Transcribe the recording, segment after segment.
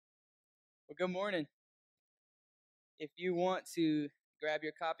Well, good morning. If you want to grab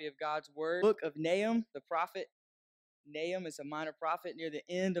your copy of God's Word, book of Nahum, the prophet. Nahum is a minor prophet near the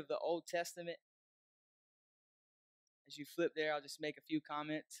end of the Old Testament. As you flip there, I'll just make a few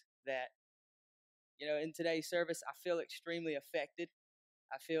comments that, in today's service, I feel extremely affected.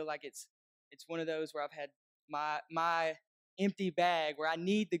 I feel like it's one of those where I've had my empty bag where I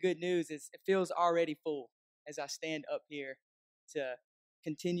need the good news. It feels already full as I stand up here to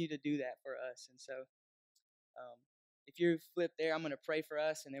continue to do that for us. And so if you flip there, I'm going to pray for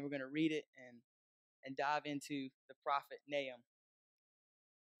us, and then we're going to read it and dive into the prophet Nahum.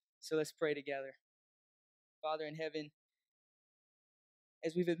 So let's pray together. Father in heaven,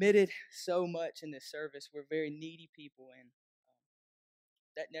 as we've admitted so much in this service, we're very needy people, and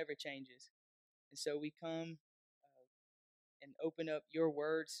that never changes. And so we come and open up your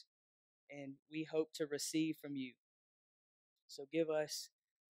words, and we hope to receive from you. So give us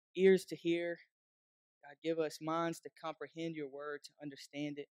ears to hear. God, give us minds to comprehend your word, to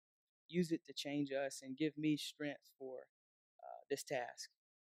understand it. Use it to change us, and give me strength for this task.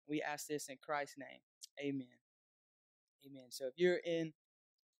 We ask this in Christ's name. Amen. Amen. So if you're in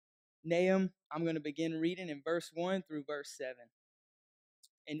Nahum, I'm going to begin reading in verse 1 through verse 7.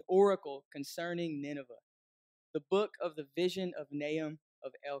 An oracle concerning Nineveh. The book of the vision of Nahum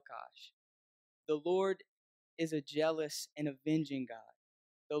of Elkosh. The Lord is a jealous and avenging God.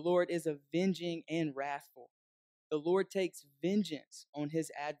 The Lord is avenging and wrathful. The Lord takes vengeance on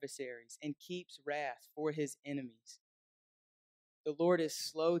his adversaries and keeps wrath for his enemies. The Lord is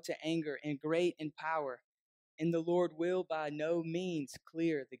slow to anger and great in power, and the Lord will by no means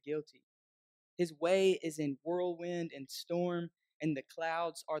clear the guilty. His way is in whirlwind and storm, and the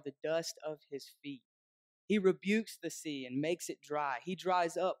clouds are the dust of his feet. He rebukes the sea and makes it dry. He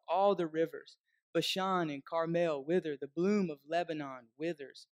dries up all the rivers. Bashan and Carmel wither. The bloom of Lebanon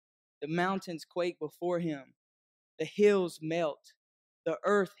withers. The mountains quake before him. The hills melt. The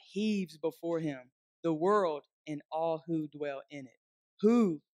earth heaves before him. The world and all who dwell in it.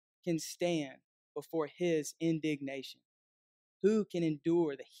 Who can stand before his indignation? Who can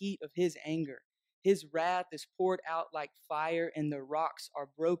endure the heat of his anger? His wrath is poured out like fire, and the rocks are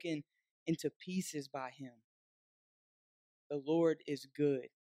broken into pieces by him. The Lord is good,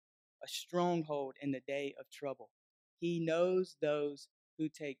 a stronghold in the day of trouble. He knows those who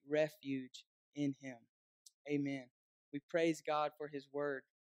take refuge in him. Amen. We praise God for his word.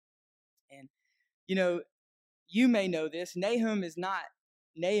 And, you may know this. Nahum is not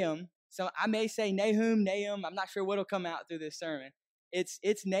Nahum. So I may say Nahum. I'm not sure what'll come out through this sermon. It's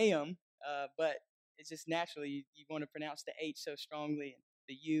Nahum, but it's just naturally you want to pronounce the H so strongly and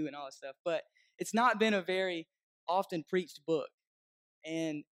the U and all that stuff. But it's not been a very often preached book.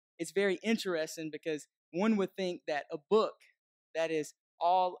 And it's very interesting because one would think that a book that is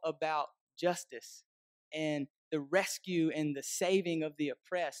all about justice and the rescue and the saving of the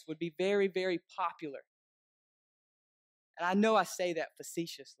oppressed would be very, very popular. And I know I say that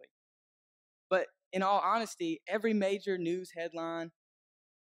facetiously, but in all honesty, every major news headline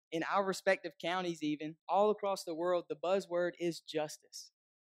in our respective counties, even all across the world, the buzzword is justice.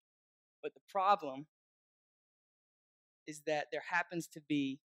 But the problem is that there happens to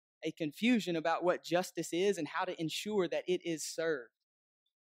be a confusion about what justice is and how to ensure that it is served.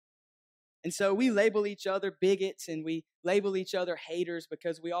 And so we label each other bigots and we label each other haters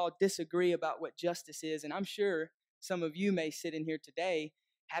because we all disagree about what justice is. And I'm sure some of you may sit in here today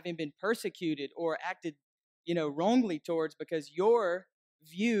having been persecuted or acted, wrongly towards because your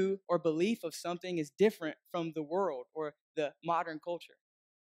view or belief of something is different from the world or the modern culture.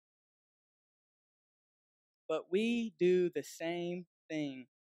 But we do the same thing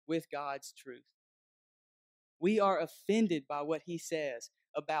with God's truth. We are offended by what he says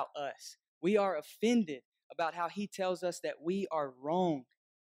about us. We are offended about how he tells us that we are wrong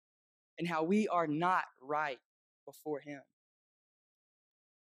and how we are not right before him.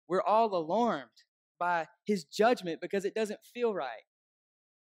 We're all alarmed by his judgment because it doesn't feel right.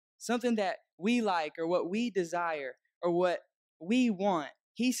 Something that we like or what we desire or what we want,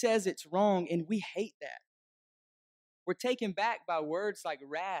 he says it's wrong and we hate that. We're taken back by words like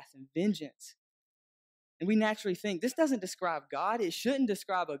wrath and vengeance. And we naturally think, this doesn't describe God. It shouldn't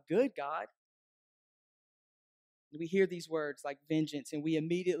describe a good God. We hear these words like vengeance and we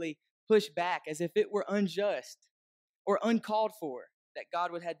immediately push back as if it were unjust or uncalled for that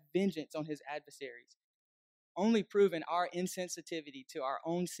God would have vengeance on his adversaries, only proving our insensitivity to our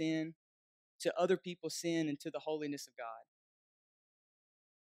own sin, to other people's sin, and to the holiness of God.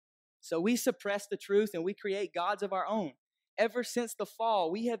 So we suppress the truth and we create gods of our own. Ever since the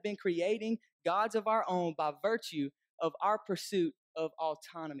fall, we have been creating gods of our own by virtue of our pursuit of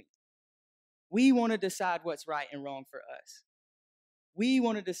autonomy. We want to decide what's right and wrong for us. We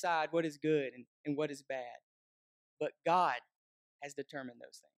want to decide what is good and what is bad. But God has determined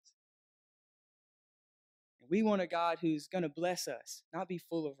those things. And we want a God who's going to bless us, not be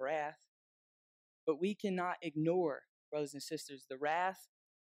full of wrath. But we cannot ignore, brothers and sisters, the wrath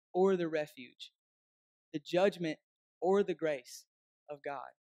or the refuge, the judgment or the grace of God.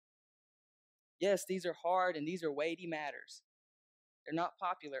 Yes, these are hard and these are weighty matters. They're not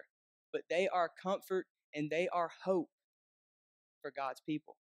popular, but they are comfort and they are hope for God's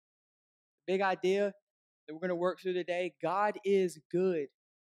people. The big idea that we're going to work through today, God is good,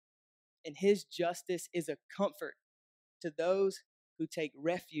 and his justice is a comfort to those who take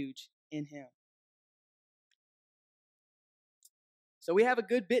refuge in him. So we have a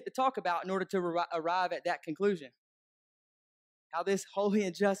good bit to talk about in order to arrive at that conclusion. How this holy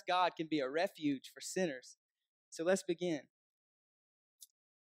and just God can be a refuge for sinners. So let's begin.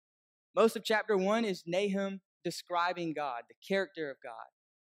 Most of chapter 1 is Nahum describing God, the character of God.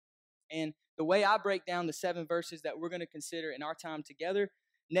 And the way I break down the 7 verses that we're going to consider in our time together,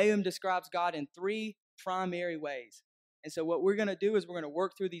 Nahum describes God in 3 primary ways. And so what we're going to do is we're going to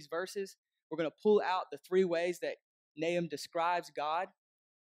work through these verses. We're going to pull out the 3 ways that Nahum describes God.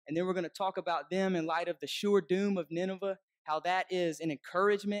 And then we're going to talk about them in light of the sure doom of Nineveh, how that is an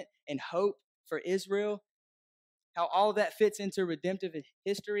encouragement and hope for Israel, how all of that fits into redemptive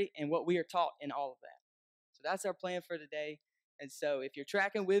history and what we are taught in all of that. So that's our plan for today. And so if you're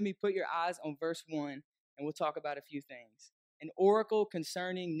tracking with me, put your eyes on verse 1, and we'll talk about a few things. An oracle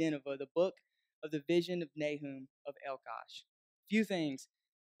concerning Nineveh, the book of the vision of Nahum of Elkosh. A few things.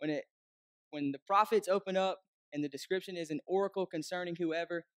 When the prophets open up and the description is an oracle concerning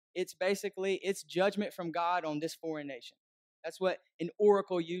whoever, it's judgment from God on this foreign nation. That's what an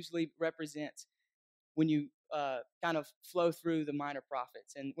oracle usually represents when you kind of flow through the minor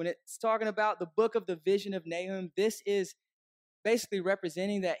prophets. And when it's talking about the book of the vision of Nahum, this is basically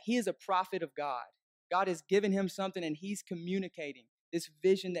representing that he is a prophet of God. God has given him something and he's communicating this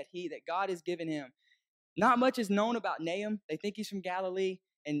vision that God has given him. Not much is known about Nahum. They think he's from Galilee,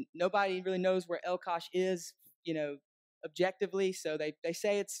 and nobody really knows where Elkosh is, objectively. So they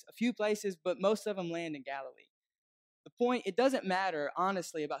say it's a few places, but most of them land in Galilee. The point, it doesn't matter,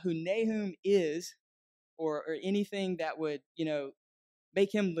 honestly, about who Nahum is or anything that would,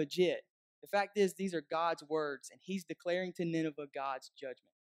 make him legit. The fact is, these are God's words, and he's declaring to Nineveh God's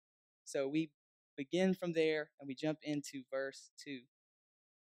judgment. So we begin from there, and we jump into verse 2.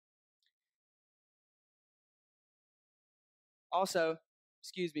 Also,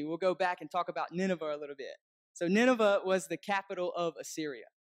 we'll go back and talk about Nineveh a little bit. So Nineveh was the capital of Assyria.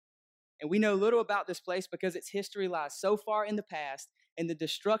 And we know little about this place because its history lies so far in the past, and the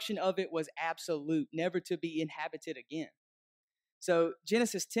destruction of it was absolute, never to be inhabited again. So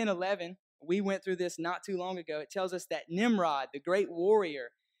Genesis 10:11, we went through this not too long ago. It tells us that Nimrod, the great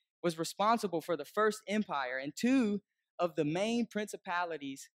warrior, was responsible for the first empire, and 2 of the main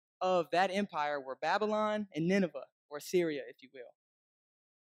principalities of that empire were Babylon and Nineveh, or Syria, if you will.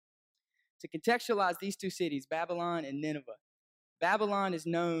 To contextualize these 2 cities, Babylon and Nineveh, Babylon is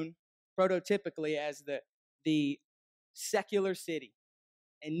known prototypically as the secular city,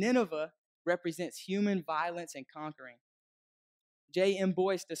 and Nineveh represents human violence and conquering. J.M.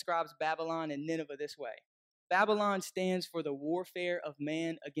 Boyce describes Babylon and Nineveh this way. Babylon stands for the warfare of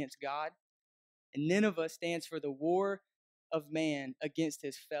man against God, and Nineveh stands for the war of man against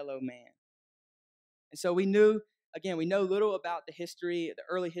his fellow man. And so we know little about the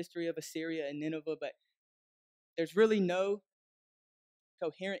early history of Assyria and Nineveh, but there's really no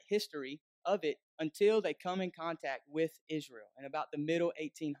coherent history of it until they come in contact with Israel in about the middle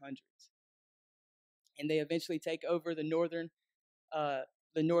 1800s. And they eventually take over the northern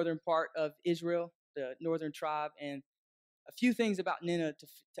part of Israel, the northern tribe. And a few things about Nineveh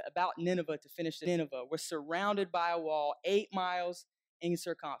to finish. Nineveh was surrounded by a wall 8 miles in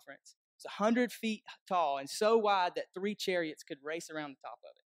circumference. It's 100 feet tall and so wide that 3 chariots could race around the top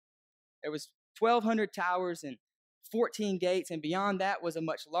of it. There was 1,200 towers and 14 gates, and beyond that was a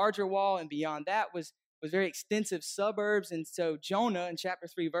much larger wall, and beyond that was very extensive suburbs. And so Jonah in chapter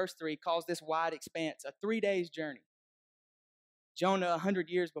 3, verse 3, calls this wide expanse a 3 days journey. Jonah, 100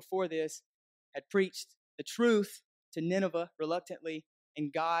 years before this, had preached the truth to Nineveh reluctantly,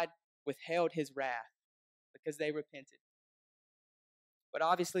 and God withheld his wrath because they repented. But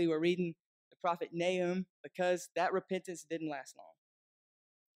obviously we're reading the prophet Nahum because that repentance didn't last long.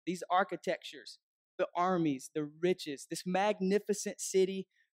 These architectures, the armies, the riches, this magnificent city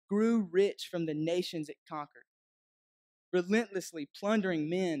grew rich from the nations it conquered, relentlessly plundering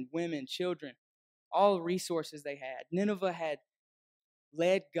men, women, children, all resources they had. Nineveh had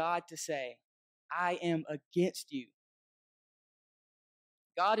led God to say, I am against you.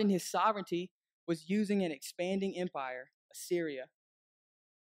 God in his sovereignty was using an expanding empire, Assyria,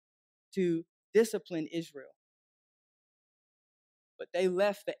 to discipline Israel. But they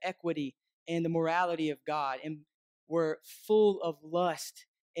left the equity and the morality of God and were full of lust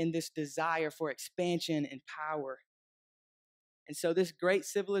and this desire for expansion and power. And so this great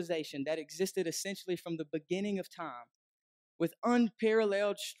civilization that existed essentially from the beginning of time, with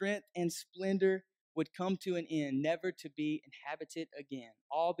unparalleled strength and splendor, would come to an end, never to be inhabited again.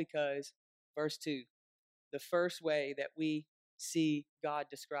 All because, verse 2, the first way that we see God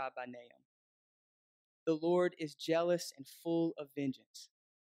described by Nahum. The Lord is jealous and full of vengeance.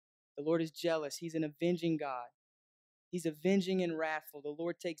 The Lord is jealous. He's an avenging God. He's avenging and wrathful. The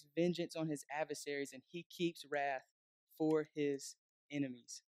Lord takes vengeance on his adversaries, and he keeps wrath for his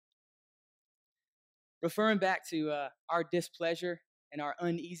enemies. Referring back to our displeasure and our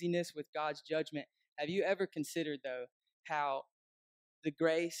uneasiness with God's judgment, have you ever considered, though, how the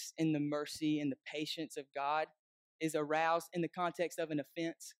grace and the mercy and the patience of God is aroused in the context of an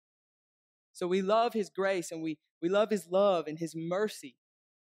offense? So we love his grace and we love his love and his mercy.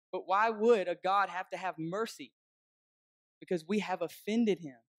 But why would a God have to have mercy? Because we have offended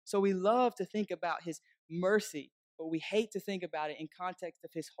him. So we love to think about his mercy, but we hate to think about it in context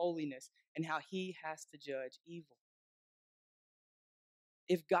of his holiness and how he has to judge evil.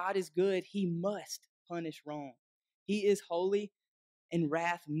 If God is good, he must punish wrong. He is holy, and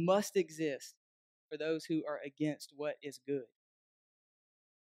wrath must exist for those who are against what is good.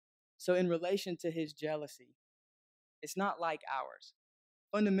 So in relation to his jealousy, it's not like ours.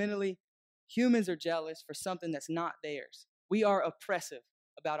 Fundamentally, humans are jealous for something that's not theirs. We are oppressive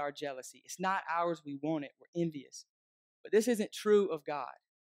about our jealousy. It's not ours, we want it, we're envious. But this isn't true of God.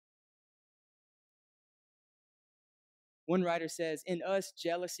 One writer says, in us,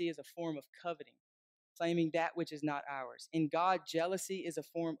 jealousy is a form of coveting, claiming that which is not ours. In God, jealousy is a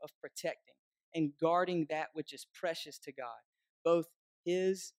form of protecting and guarding that which is precious to God, both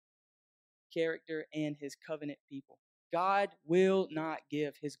his character and his covenant people. God will not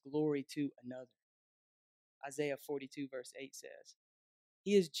give his glory to another. Isaiah 42 verse 8 says,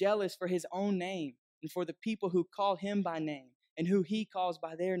 he is jealous for his own name and for the people who call him by name and who he calls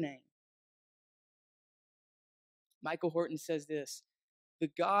by their name. Michael Horton says this, the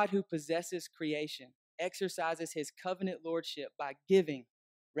God who possesses creation exercises his covenant lordship by giving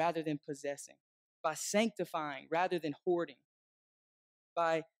rather than possessing, by sanctifying rather than hoarding,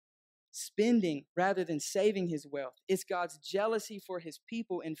 by spending rather than saving his wealth. It's God's jealousy for his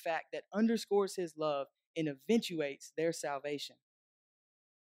people, in fact, that underscores his love and eventuates their salvation.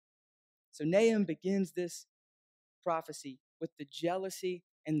 So Nahum begins this prophecy with the jealousy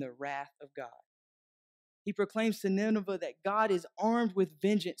and the wrath of God. He proclaims to Nineveh that God is armed with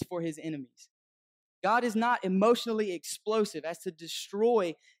vengeance for his enemies. God is not emotionally explosive as to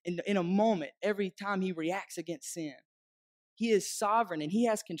destroy in a moment every time he reacts against sin. He is sovereign and he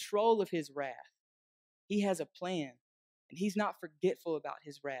has control of his wrath. He has a plan and he's not forgetful about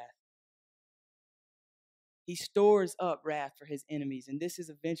his wrath. He stores up wrath for his enemies, and this is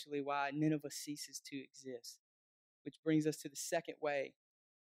eventually why Nineveh ceases to exist. Which brings us to the second way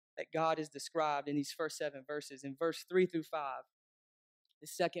that God is described in these first 7 verses. In verse 3 through 5, the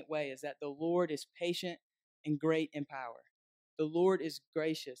second way is that the Lord is patient and great in power. The Lord is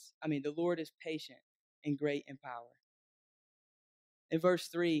the Lord is patient and great in power. In verse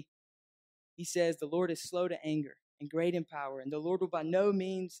 3, he says, the Lord is slow to anger and great in power, and the Lord will by no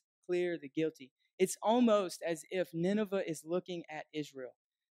means clear the guilty. It's almost as if Nineveh is looking at Israel.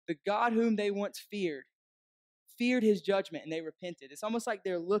 The God whom they once feared his judgment, and they repented. It's almost like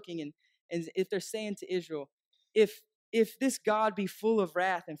they're looking, and if they're saying to Israel, if this God be full of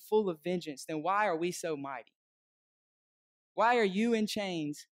wrath and full of vengeance, then why are we so mighty? Why are you in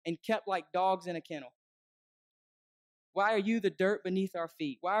chains and kept like dogs in a kennel? Why are you the dirt beneath our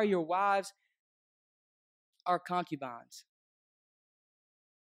feet? Why are your wives our concubines?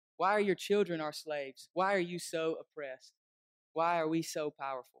 Why are your children our slaves? Why are you so oppressed? Why are we so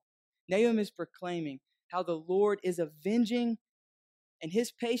powerful? Nahum is proclaiming how the Lord is avenging, and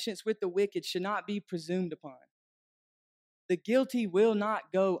his patience with the wicked should not be presumed upon. The guilty will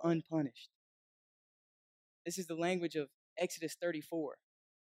not go unpunished. This is the language of Exodus 34.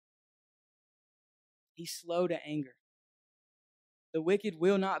 He's slow to anger. The wicked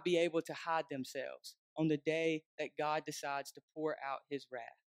will not be able to hide themselves on the day that God decides to pour out his wrath.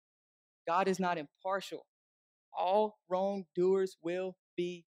 God is not impartial. All wrongdoers will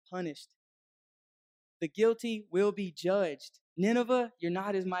be punished. The guilty will be judged. Nineveh, you're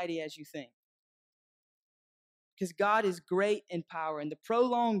not as mighty as you think. Because God is great in power, and the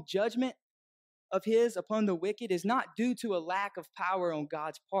prolonged judgment of his upon the wicked is not due to a lack of power on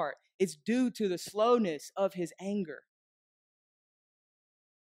God's part. It's due to the slowness of his anger.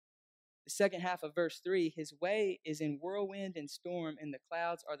 The second half of verse 3, his way is in whirlwind and storm, and the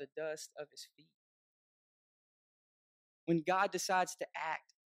clouds are the dust of his feet. When God decides to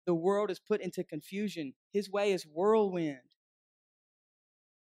act, the world is put into confusion. His way is whirlwind,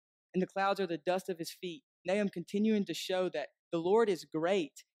 and the clouds are the dust of his feet. Nahum continuing to show that the Lord is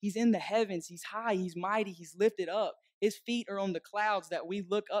great. He's in the heavens. He's high. He's mighty. He's lifted up. His feet are on the clouds that we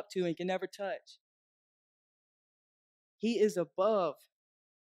look up to and can never touch. He is above.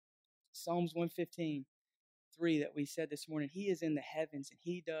 Psalms 115:3 that we said this morning. He is in the heavens and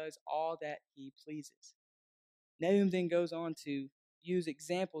he does all that he pleases. Nahum then goes on to use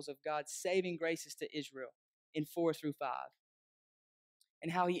examples of God's saving graces to Israel in 4-5,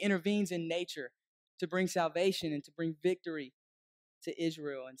 and how he intervenes in nature to bring salvation and to bring victory to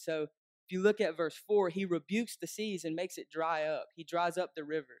Israel. And so if you look at verse 4, he rebukes the seas and makes it dry up. He dries up the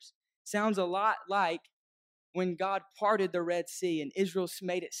rivers. Sounds a lot like when God parted the Red Sea and Israel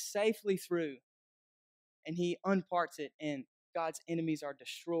made it safely through, and he unparts it and God's enemies are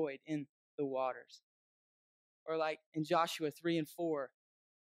destroyed in the waters. Or like in Joshua 3-4,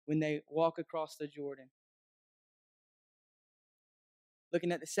 when they walk across the Jordan.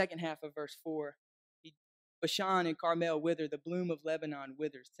 Looking at the second half of verse 4, Bashan and Carmel wither, the bloom of Lebanon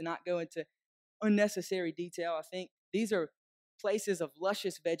withers. To not go into unnecessary detail, I think these are places of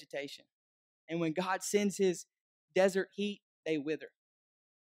luscious vegetation. And when God sends his desert heat, they wither.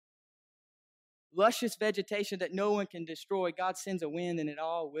 Luscious vegetation that no one can destroy. God sends a wind and it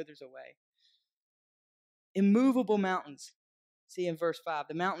all withers away. Immovable mountains. See in verse 5,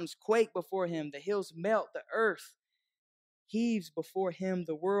 the mountains quake before him, the hills melt, the earth heaves before him,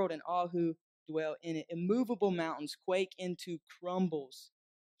 the world and all who dwell in it. Immovable mountains quake into crumbles.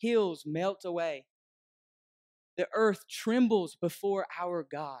 Hills melt away. The earth trembles before our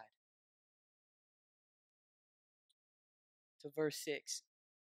God. To verse 6.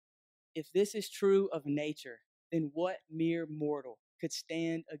 If this is true of nature, then what mere mortal could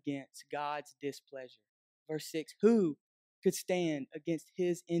stand against God's displeasure? Verse 6. Who could stand against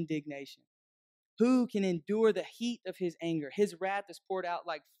his indignation? Who can endure the heat of his anger? His wrath is poured out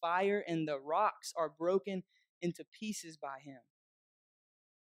like fire, and the rocks are broken into pieces by him.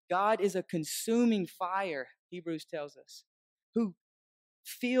 God is a consuming fire, Hebrews tells us, who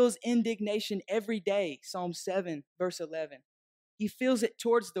feels indignation every day, Psalm 7, verse 11. He feels it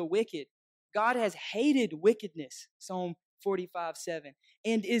towards the wicked. God has hated wickedness, Psalm 45:7,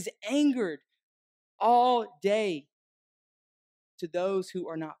 and is angered all day to those who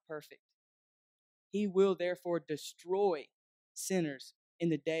are not perfect. He will therefore destroy sinners in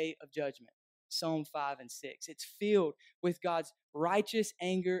the day of judgment. Psalm 5-6. It's filled with God's righteous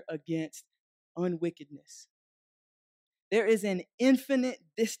anger against unwickedness. There is an infinite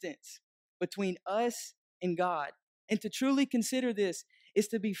distance between us and God. And to truly consider this is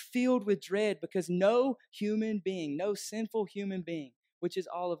to be filled with dread, because no human being, no sinful human being, which is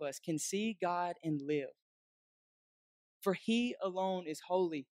all of us, can see God and live. For he alone is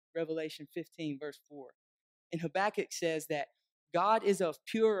holy, Revelation 15, verse 4. And Habakkuk says that God is of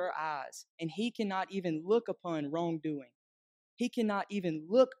purer eyes, and he cannot even look upon wrongdoing. He cannot even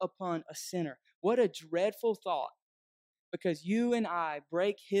look upon a sinner. What a dreadful thought, because you and I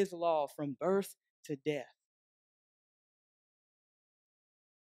break his law from birth to death.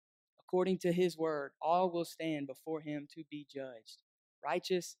 According to his word, all will stand before him to be judged,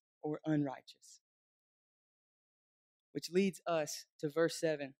 righteous or unrighteous. Which leads us to verse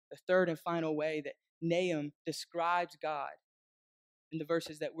 7, the third and final way that Nahum describes God in the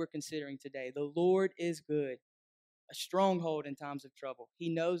verses that we're considering today. The Lord is good, a stronghold in times of trouble. He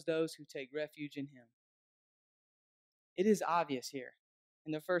knows those who take refuge in him. It is obvious here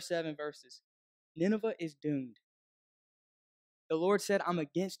in the first 7 verses, Nineveh is doomed. The Lord said, I'm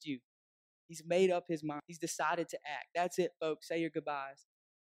against you. He's made up his mind. He's decided to act. That's it, folks. Say your goodbyes.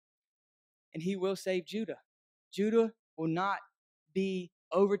 And he will save Judah. Judah will not be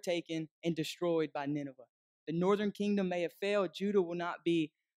overtaken and destroyed by Nineveh. The northern kingdom may have failed. Judah will not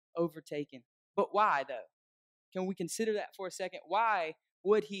be overtaken. But why, though? Can we consider that for a second? Why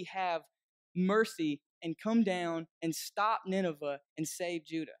would he have mercy and come down and stop Nineveh and save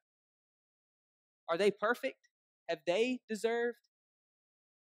Judah? Are they perfect? Have they deserved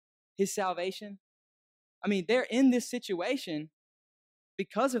his salvation? I mean, they're in this situation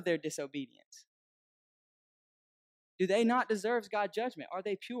because of their disobedience. Do they not deserve God's judgment? Are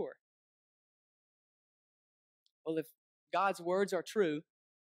they pure? Well, if God's words are true,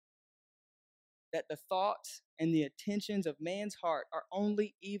 that the thoughts and the intentions of man's heart are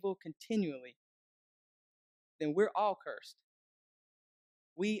only evil continually, then we're all cursed.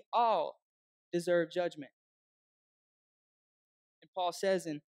 We all deserve judgment. And Paul says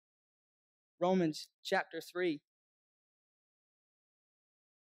in Romans chapter 3,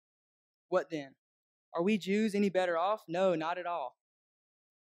 what then? Are we Jews any better off? No, not at all.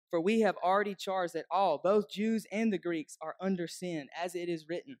 For we have already charged that all, both Jews and the Greeks, are under sin, as it is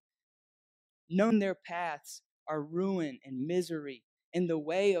written. Known their paths are ruin and misery, and the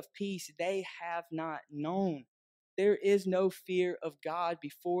way of peace they have not known. There is no fear of God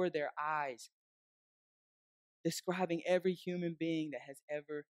before their eyes, describing every human being that has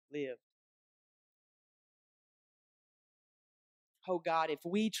ever lived. Oh God, if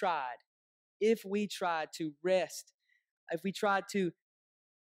we tried to rest, if we tried to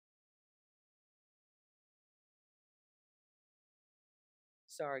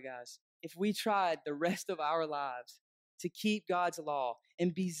if we tried the rest of our lives to keep God's law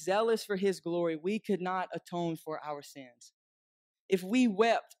and be zealous for his glory, we could not atone for our sins. If we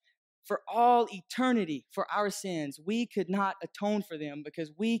wept for all eternity for our sins, we could not atone for them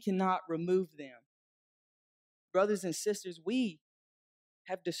because we cannot remove them. Brothers and sisters, we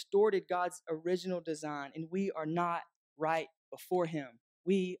have distorted God's original design, and we are not right before him.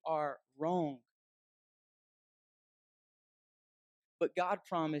 We are wrong. But God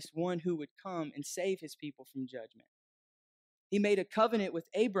promised one who would come and save his people from judgment. He made a covenant with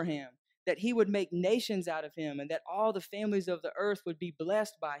Abraham that he would make nations out of him and that all the families of the earth would be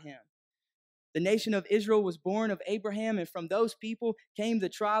blessed by him. The nation of Israel was born of Abraham, and from those people came the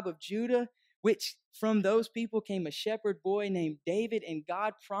tribe of Judah, which from those people came a shepherd boy named David, and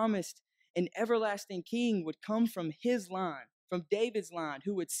God promised an everlasting king would come from his line, from David's line,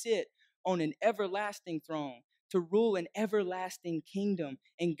 who would sit on an everlasting throne to rule an everlasting kingdom,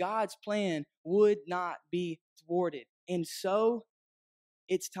 and God's plan would not be thwarted. And so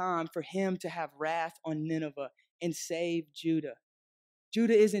it's time for him to have wrath on Nineveh and save Judah.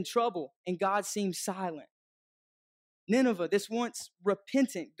 Judah is in trouble, and God seems silent. Nineveh, this once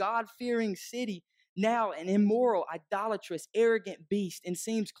repentant, God-fearing city, now an immoral, idolatrous, arrogant beast, and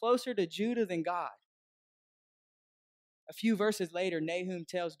seems closer to Judah than God. A few verses later, Nahum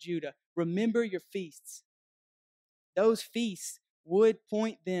tells Judah, remember your feasts. Those feasts would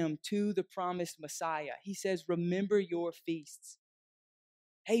point them to the promised Messiah. He says, remember your feasts.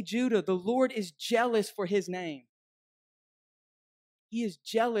 Hey, Judah, the Lord is jealous for his name. He is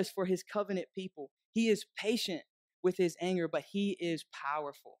jealous for his covenant people. He is patient with his anger, but he is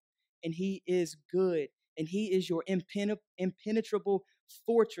powerful and he is good. And he is your impenetrable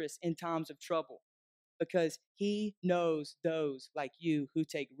fortress in times of trouble because he knows those like you who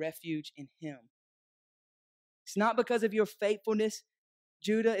take refuge in him. It's not because of your faithfulness,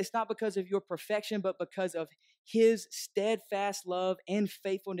 Judah. It's not because of your perfection, but because of his steadfast love and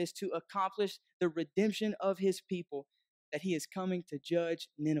faithfulness to accomplish the redemption of his people that he is coming to judge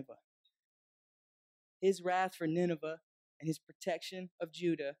Nineveh. His wrath for Nineveh and his protection of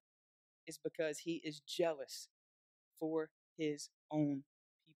Judah is because he is jealous for his own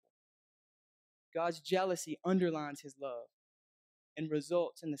people. God's jealousy underlines his love and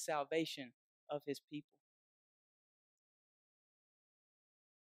results in the salvation of his people.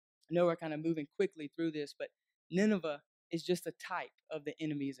 I know we're kind of moving quickly through this, but Nineveh is just a type of the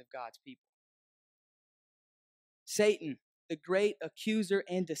enemies of God's people. Satan, the great accuser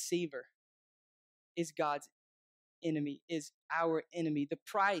and deceiver, is God's enemy, is our enemy. The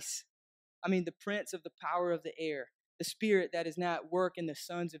prince of the power of the air, the spirit that is now at work in the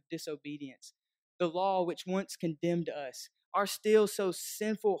sons of disobedience, the law which once condemned us, our still so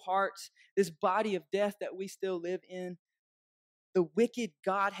sinful hearts, this body of death that we still live in, the wicked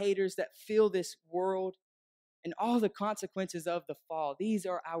God haters that fill this world, and all the consequences of the fall. These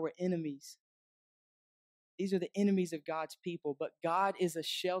are our enemies. These are the enemies of God's people, but God is a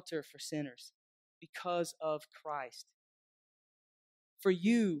shelter for sinners because of Christ. For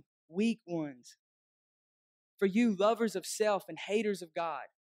you, weak ones, for you, lovers of self and haters of God,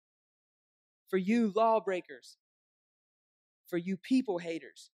 for you, lawbreakers, for you, people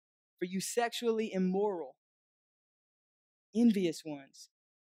haters, for you, sexually immoral, envious ones,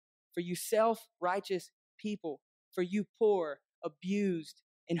 for you, self-righteous people, for you, poor, abused,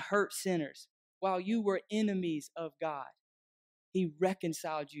 and hurt sinners, while you were enemies of God, he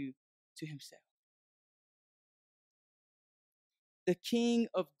reconciled you to himself. The King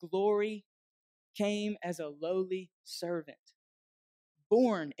of glory came as a lowly servant,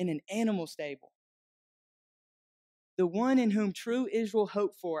 born in an animal stable. The one in whom true Israel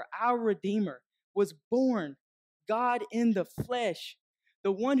hoped for, our Redeemer, was born, God in the flesh.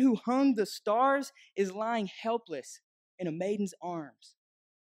 The one who hung the stars is lying helpless in a maiden's arms.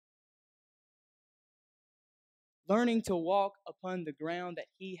 learning to walk upon the ground that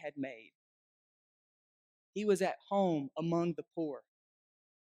he had made. He was at home among the poor.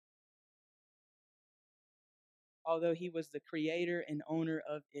 Although he was the creator and owner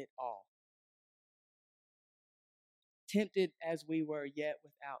of it all. Tempted as we were, yet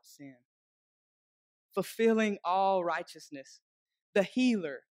without sin. Fulfilling all righteousness. The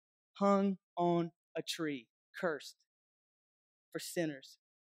healer hung on a tree, cursed for sinners.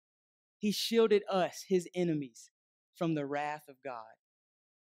 He shielded us, his enemies, from the wrath of God.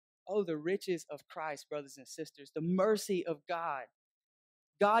 Oh, the riches of Christ, brothers and sisters, the mercy of God.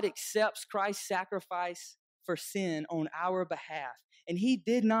 God accepts Christ's sacrifice for sin on our behalf. And he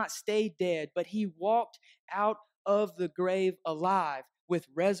did not stay dead, but he walked out of the grave alive with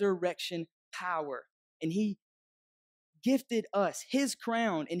resurrection power. And he gifted us his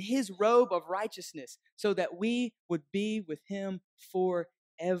crown and his robe of righteousness so that we would be with him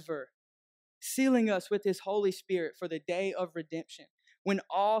forever, sealing us with his Holy Spirit for the day of redemption, when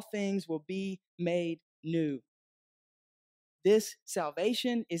all things will be made new. This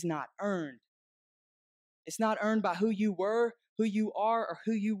salvation is not earned. It's not earned by who you were, who you are, or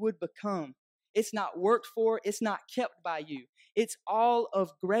who you would become. It's not worked for. It's not kept by you. It's all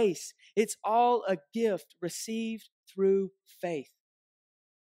of grace. It's all a gift received through faith.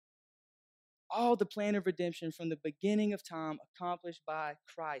 All the plan of redemption from the beginning of time accomplished by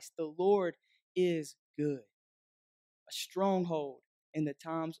Christ. The Lord is good, a stronghold in the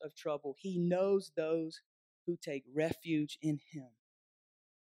times of trouble. He knows those who take refuge in him.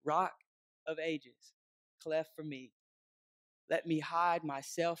 Rock of ages, cleft for me. Let me hide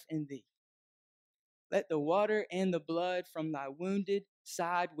myself in thee. Let the water and the blood from thy wounded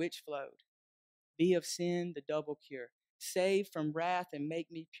side which flowed be of sin the double cure. Save from wrath and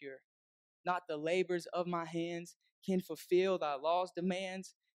make me pure. Not the labors of my hands can fulfill thy law's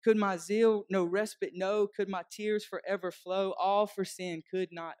demands. Could my zeal no respite know? Could my tears forever flow? All for sin could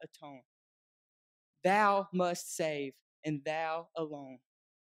not atone. Thou must save, and thou alone.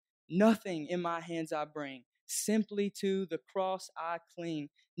 Nothing in my hands I bring. Simply to the cross I cling.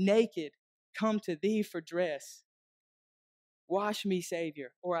 Naked, come to thee for dress. Wash me,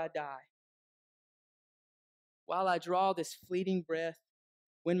 Savior, or I die. While I draw this fleeting breath,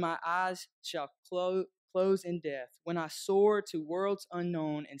 when my eyes shall close in death, when I soar to worlds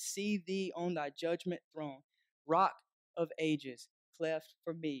unknown and see thee on thy judgment throne, rock of ages, cleft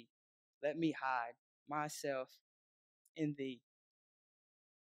for me, let me hide myself in thee.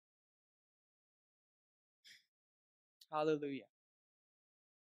 Hallelujah.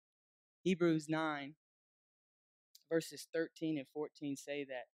 Hebrews 9, verses 13 and 14 say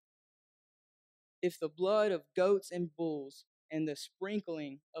that if the blood of goats and bulls and the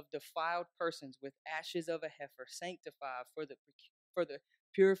sprinkling of defiled persons with ashes of a heifer sanctify for the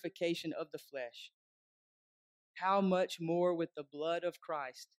purification of the flesh, how much more with the blood of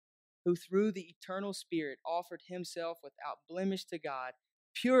Christ, who through the eternal Spirit offered himself without blemish to God,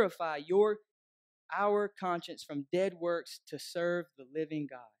 purify our conscience from dead works to serve the living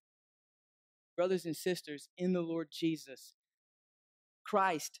God. Brothers and sisters, in the Lord Jesus,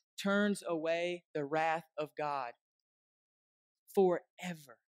 Christ turns away the wrath of God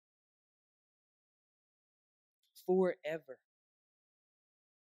forever. Forever.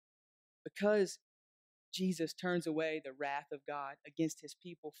 Because Jesus turns away the wrath of God against his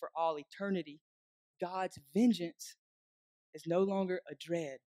people for all eternity, God's vengeance is no longer a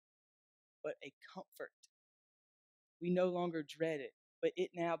dread, but a comfort. We no longer dread it, but it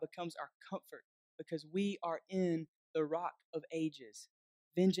now becomes our comfort because we are in the rock of ages.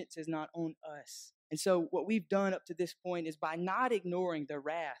 Vengeance is not on us. And so what we've done up to this point is by not ignoring the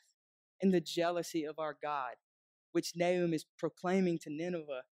wrath and the jealousy of our God, which Nahum is proclaiming to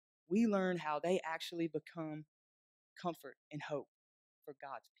Nineveh, we learn how they actually become comfort and hope for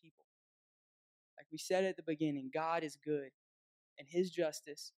God's people. Like we said at the beginning, God is good, and his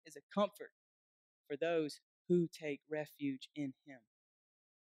justice is a comfort for those who take refuge in him.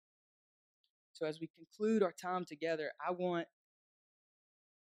 So as we conclude our time together, I want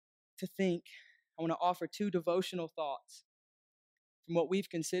to offer two devotional thoughts from what we've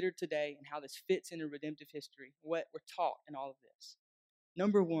considered today and how this fits into redemptive history, what we're taught in all of this.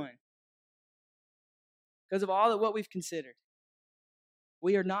 Number one, because of all of what we've considered,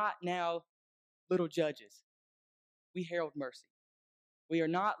 we are not now little judges. We herald mercy. We are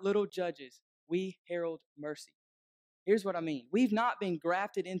not little judges. We herald mercy. Here's what I mean. We've not been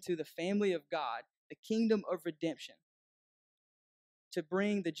grafted into the family of God, the kingdom of redemption, to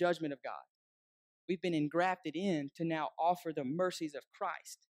bring the judgment of God. We've been engrafted in to now offer the mercies of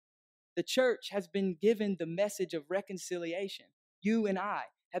Christ. The church has been given the message of reconciliation. You and I,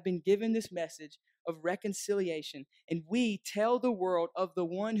 have been given this message of reconciliation, and we tell the world of the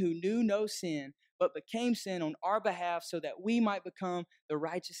one who knew no sin, but became sin on our behalf so that we might become the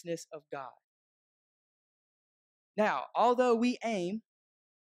righteousness of God. Now, although we aim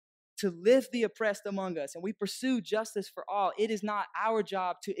to lift the oppressed among us and we pursue justice for all, it is not our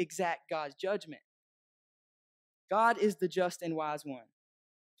job to exact God's judgment. God is the just and wise one.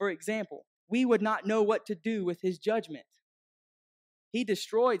 For example, we would not know what to do with his judgment. He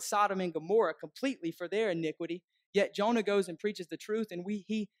destroyed Sodom and Gomorrah completely for their iniquity, yet Jonah goes and preaches the truth, and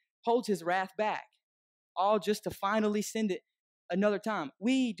he holds his wrath back, all just to finally send it another time.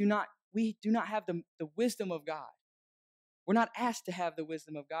 We do not have the wisdom of God. We're not asked to have the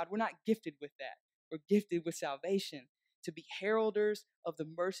wisdom of God. We're not gifted with that. We're gifted with salvation to be heralders of the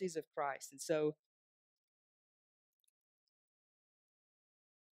mercies of Christ. And so,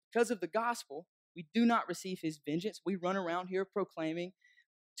 because of the gospel, we do not receive his vengeance. We run around here proclaiming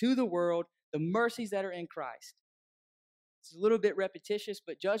to the world the mercies that are in Christ. It's a little bit repetitious,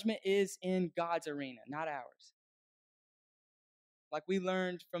 but judgment is in God's arena, not ours. Like we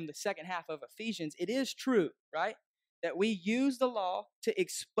learned from the second half of Ephesians, it is true, right? That we use the law to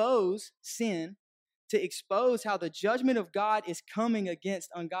expose sin, to expose how the judgment of God is coming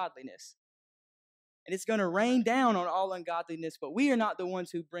against ungodliness. And it's going to rain down on all ungodliness, but we are not the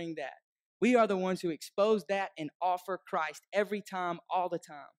ones who bring that. We are the ones who expose that and offer Christ every time, all the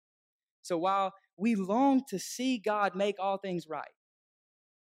time. So while we long to see God make all things right,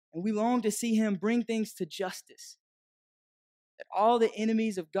 and we long to see him bring things to justice, that all the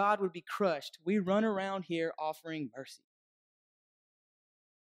enemies of God would be crushed, we run around here offering mercy.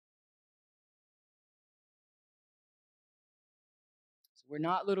 So we're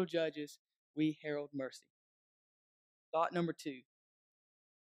not little judges, we herald mercy. Thought number 2.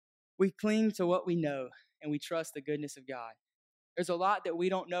 We cling to what we know and we trust the goodness of God. There's a lot that we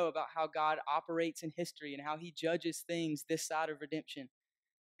don't know about how God operates in history and how he judges things this side of redemption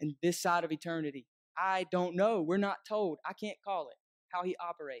and this side of eternity. I don't know. We're not told. I can't call it how he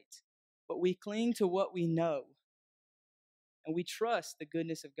operates. But we cling to what we know and we trust the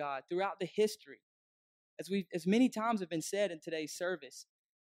goodness of God throughout the history. As many times have been said in today's service,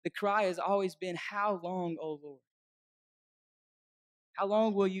 the cry has always been, how long, O Lord? How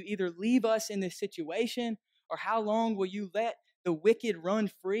long will you either leave us in this situation, or how long will you let the wicked run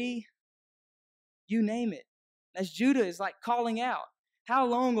free? You name it. As Judah is like calling out, how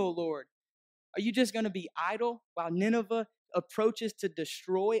long, O Lord? Are you just going to be idle while Nineveh approaches to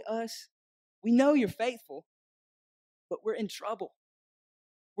destroy us? We know you're faithful, but we're in trouble.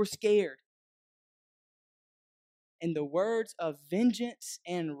 We're scared. And the words of vengeance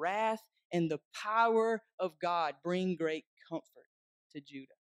and wrath and the power of God bring great comfort to Judah,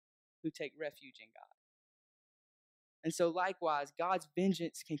 who take refuge in God. And so likewise, God's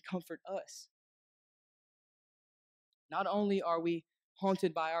vengeance can comfort us. Not only are we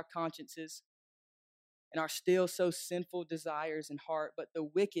haunted by our consciences and our still so sinful desires and heart, but the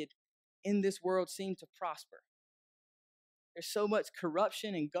wicked in this world seem to prosper. There's so much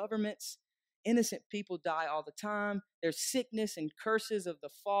corruption in governments. Innocent people die all the time. There's sickness and curses of the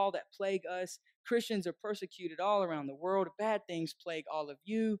fall that plague us. Christians are persecuted all around the world. Bad things plague all of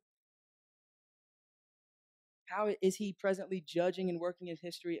you. How is he presently judging and working in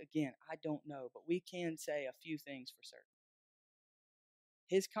history? Again, I don't know, but we can say a few things for certain.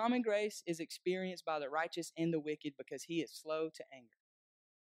 His common grace is experienced by the righteous and the wicked because he is slow to anger.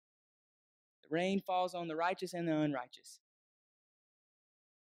 The rain falls on the righteous and the unrighteous.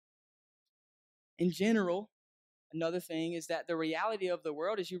 In general, another thing is that the reality of the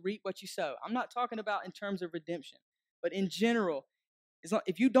world is you reap what you sow. I'm not talking about in terms of redemption, but in general,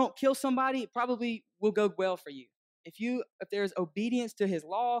 if you don't kill somebody, it probably will go well for you. If there's obedience to his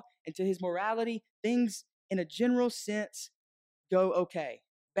law and to his morality, things in a general sense go okay.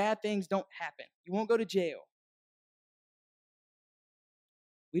 Bad things don't happen. You won't go to jail.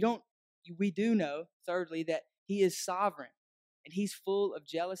 We do know, thirdly, that he is sovereign and he's full of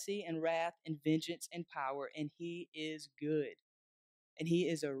jealousy and wrath and vengeance and power, and he is good. And he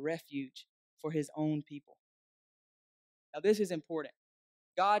is a refuge for his own people. Now, this is important.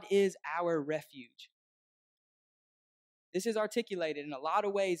 God is our refuge. This is articulated in a lot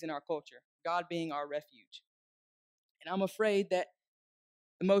of ways in our culture, God being our refuge. And I'm afraid that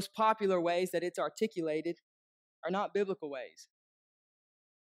the most popular ways that it's articulated are not biblical ways.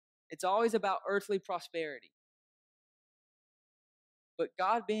 It's always about earthly prosperity. But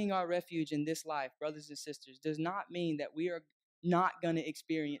God being our refuge in this life, brothers and sisters, does not mean that we are not going to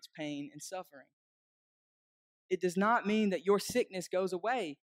experience pain and suffering. It does not mean that your sickness goes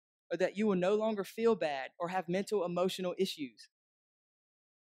away or that you will no longer feel bad or have mental, emotional issues.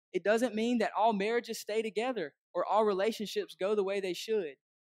 It doesn't mean that all marriages stay together or all relationships go the way they should. It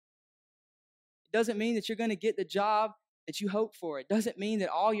doesn't mean that you're going to get the job that you hope for. It doesn't mean that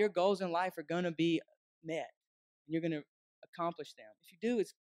all your goals in life are going to be met and you're going to accomplish them. If you do,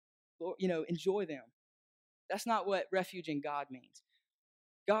 it's, enjoy them. That's not what refuge in God means.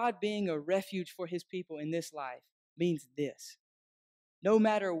 God being a refuge for his people in this life means this. No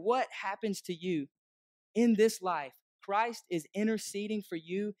matter what happens to you in this life, Christ is interceding for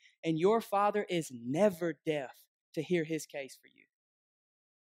you, and your Father is never deaf to hear his case for you.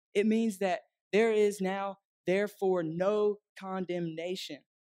 It means that there is now, therefore, no condemnation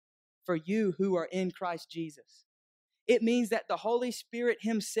for you who are in Christ Jesus. It means that the Holy Spirit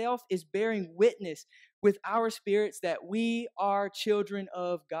himself is bearing witness with our spirits that we are children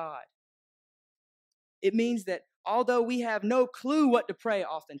of God. It means that although we have no clue what to pray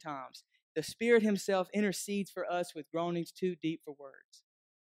oftentimes, the Spirit himself intercedes for us with groanings too deep for words.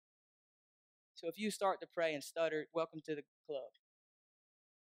 So if you start to pray and stutter, welcome to the club.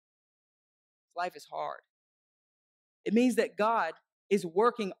 Life is hard. It means that God is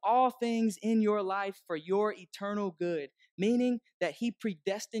working all things in your life for your eternal good, meaning that he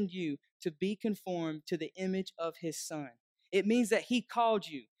predestined you to be conformed to the image of his Son. It means that he called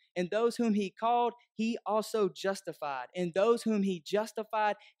you, and those whom he called, he also justified. And those whom he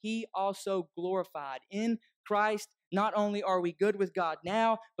justified, he also glorified. In Christ, not only are we good with God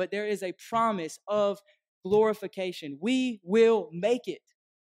now, but there is a promise of glorification. We will make it.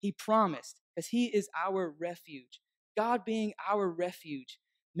 He promised, because he is our refuge. God being our refuge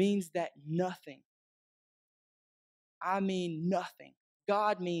means that nothing, I mean nothing,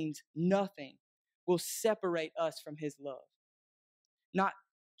 God means nothing, will separate us from his love. Not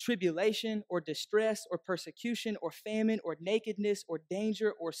tribulation or distress or persecution or famine or nakedness or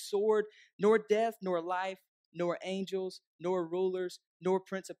danger or sword, nor death, nor life, nor angels, nor rulers, nor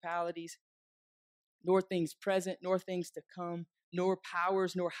principalities, nor things present, nor things to come, nor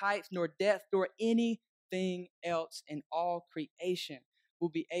powers, nor height, nor depth, nor anything else in all creation will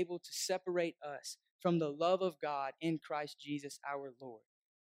be able to separate us from the love of God in Christ Jesus our Lord.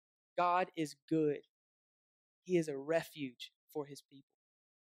 God is good. He is a refuge for his people.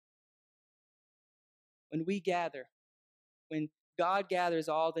 When we gather, when God gathers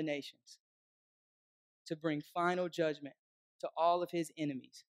all the nations to bring final judgment to all of his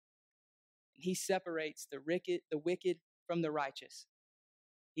enemies, and he separates the wicked from the righteous,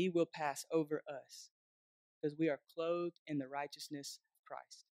 he will pass over us because we are clothed in the righteousness of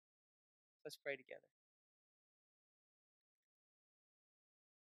Christ. Let's pray together.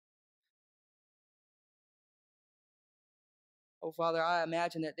 Oh, Father, I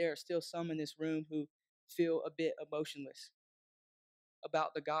imagine that there are still some in this room who feel a bit emotionless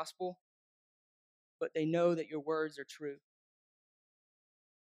about the gospel, but they know that your words are true.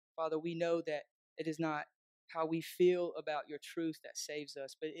 Father, we know that it is not how we feel about your truth that saves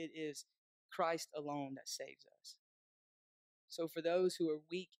us, but it is Christ alone that saves us. So for those who are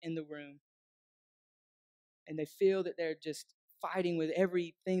weak in the room and they feel that they're just fighting with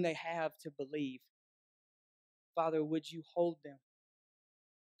everything they have to believe, Father, would you hold them,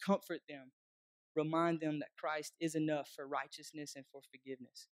 comfort them, remind them that Christ is enough for righteousness and for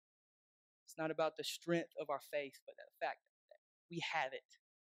forgiveness. It's not about the strength of our faith, but the fact that we have it.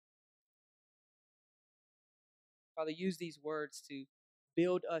 Father, use these words to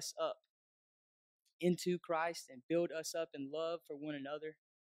build us up into Christ and build us up in love for one another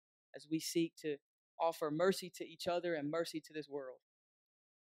as we seek to offer mercy to each other and mercy to this world.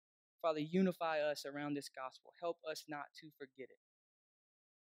 Father, unify us around this gospel. Help us not to forget it.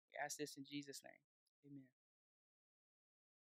 We ask this in Jesus' name. Amen.